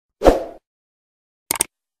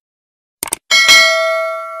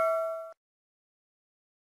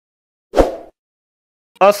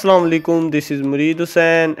अस्सलाम वालेकुम, this is मुरीद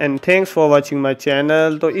Hussain and thanks for watching my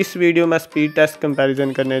channel. तो इस वीडियो में स्पीड टेस्ट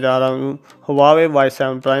कंपैरिजन करने जा रहा हूँ Huawei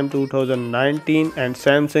Y7 Prime 2019 and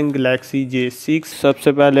Samsung Galaxy J6।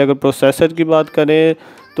 सबसे पहले अगर प्रोसेसर की बात करें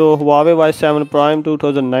तो Huawei Y7 Prime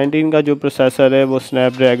 2019 का जो प्रोसेसर है वो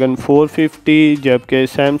Snapdragon 450, जबकि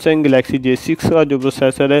Samsung Galaxy J6 का जो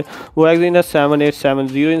प्रोसेसर है वो EXYNOS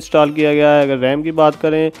 7870 इंस्टॉल किया गया है। अगर रैम की बात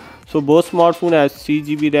करें तो बहुत स्मार्टफोन है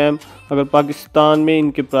 6GB रैम। अगर पाकिस्तान में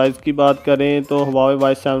इनके प्राइस की बात करें तो Huawei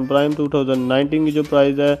Y7 Prime 2019 की जो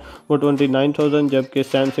प्राइस है वो 29,000, जबकि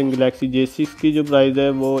Samsung Galaxy J6 की जो प्राइस है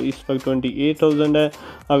वो इस वक्त 28,000 है।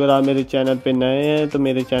 अगर आप मेरे चैनल पे नए हैं तो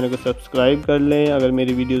मेरे चैनल को सब्सक्राइब कर लें। अगर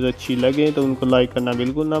मेरी वीडियोस अच्छी लगे तो उनको लाइक करना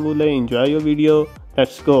बिल्कुल ना भूलें। Enjoy your video,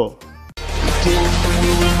 let's go.